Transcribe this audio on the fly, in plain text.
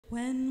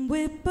When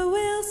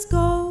whippoorwills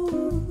go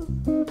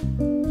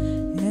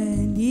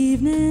and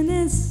evening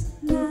is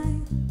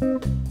night, I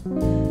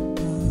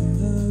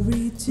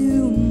hurry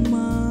to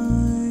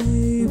my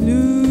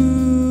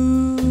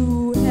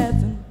blue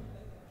heaven.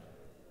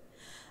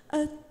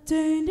 A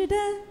turn to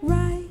the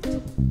right,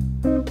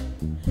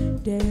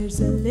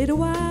 there's a little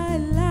white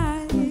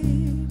light,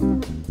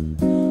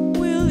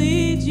 will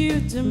lead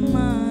you to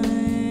my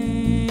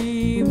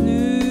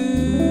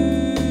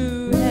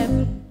blue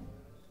heaven.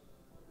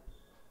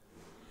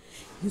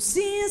 You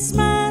see a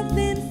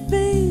smiling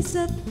face,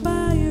 a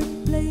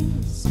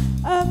fireplace,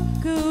 a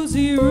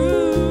cozy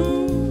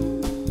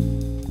room,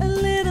 a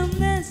little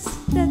nest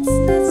that's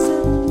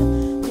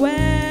nestled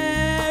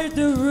where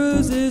the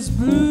roses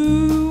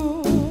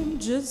bloom.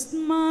 Just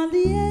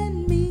Molly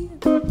and me,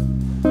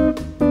 and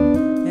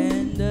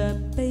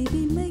the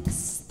baby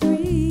makes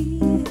three.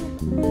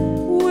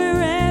 We're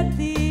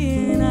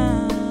happy in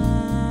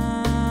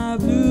our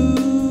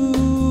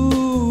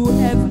blue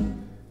heaven.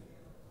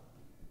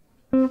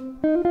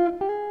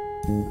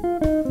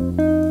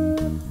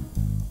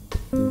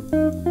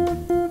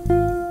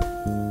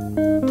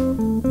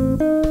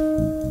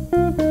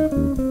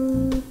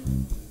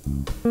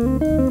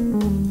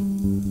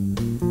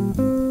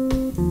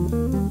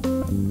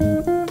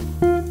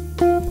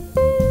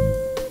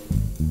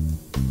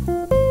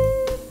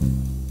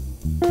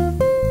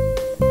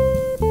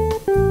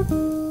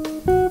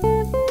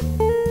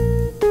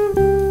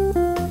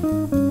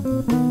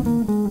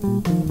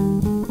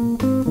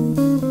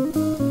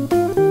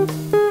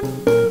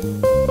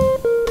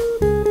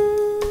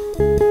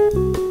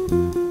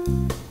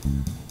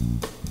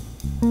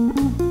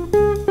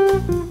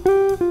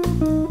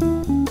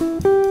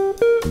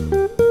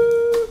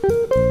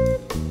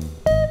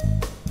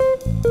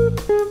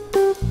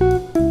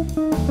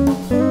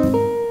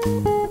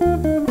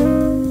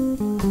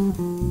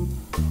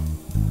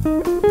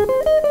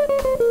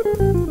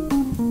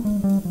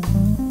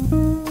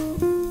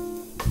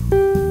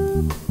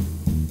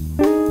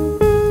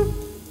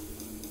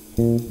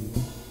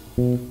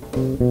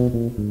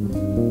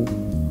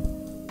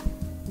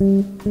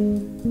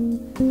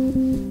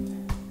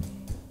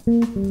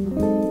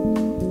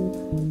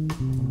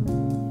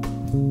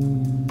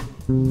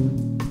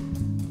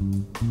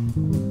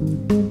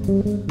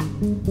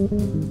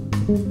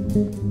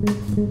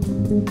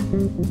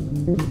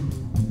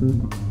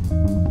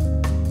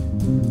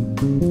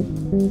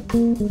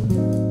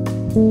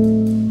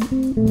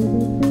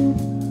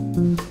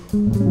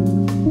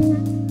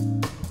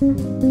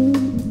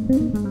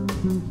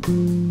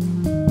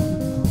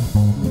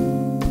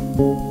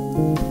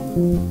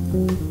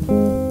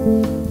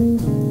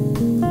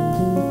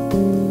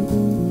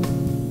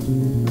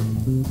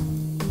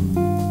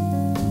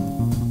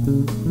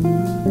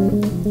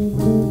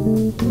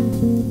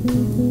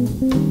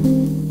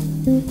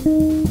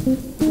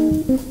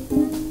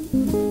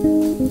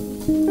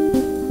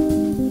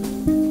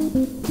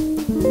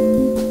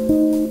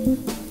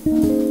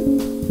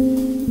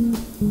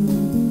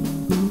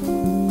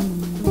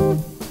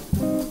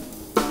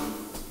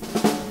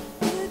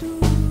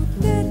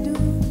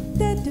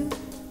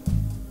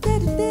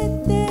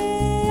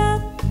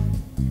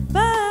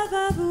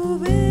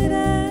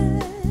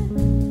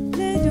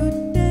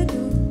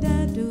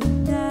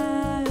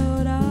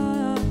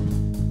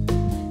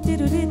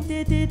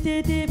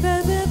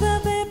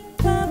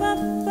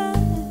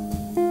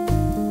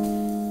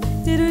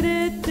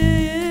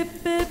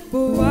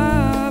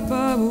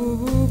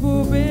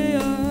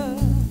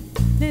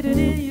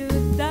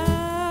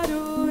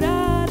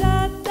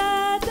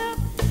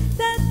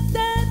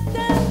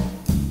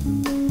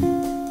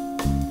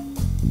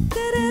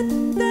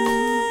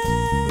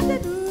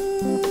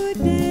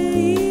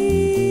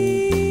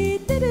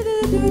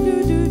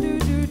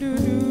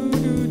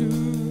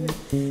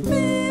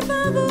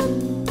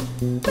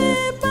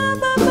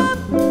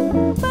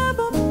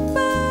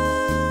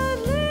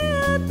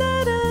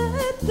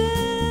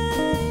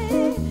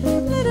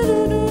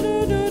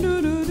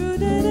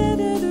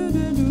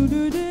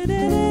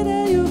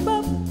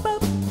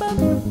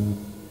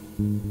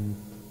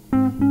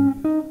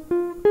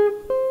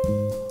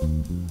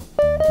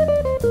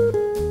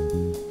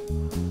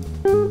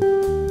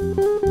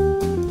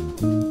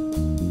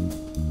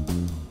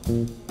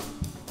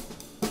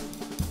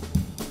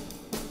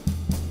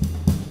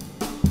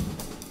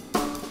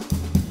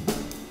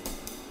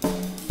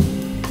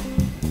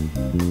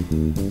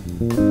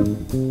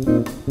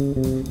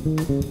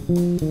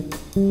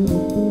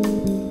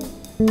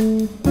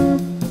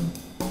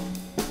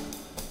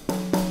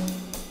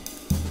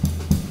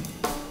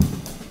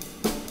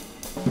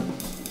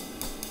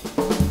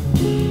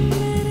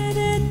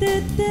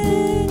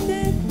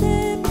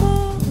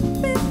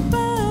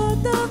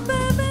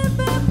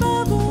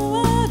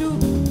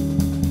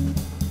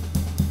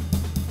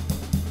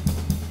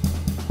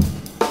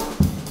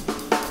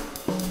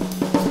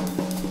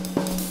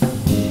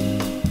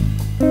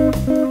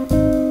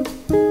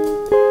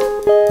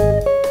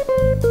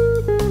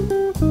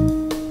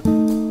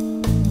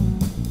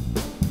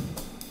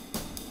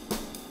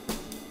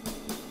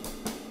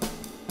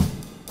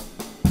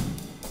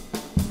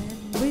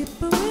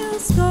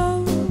 whippoorwills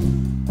go,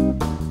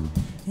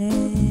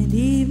 and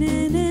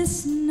evening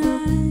is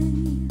nigh.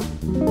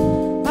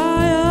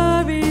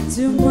 I hurry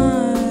to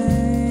my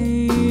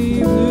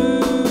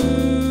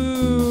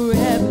blue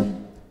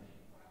heaven.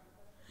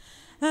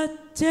 I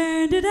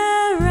turn to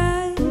the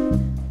right.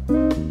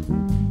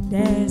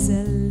 There's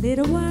a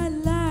little white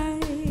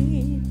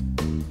light.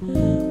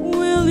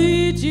 Will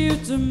lead you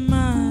to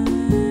my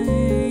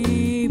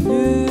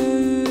blue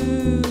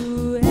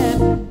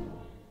heaven.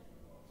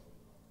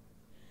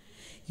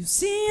 You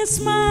see a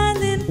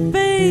smiling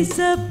face,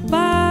 a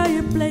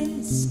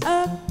fireplace,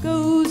 a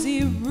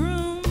cozy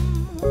room,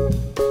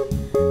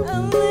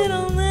 a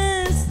little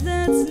nest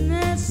that's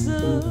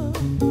nestled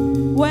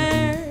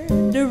where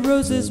the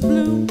roses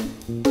bloom.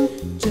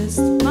 Just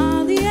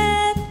Molly and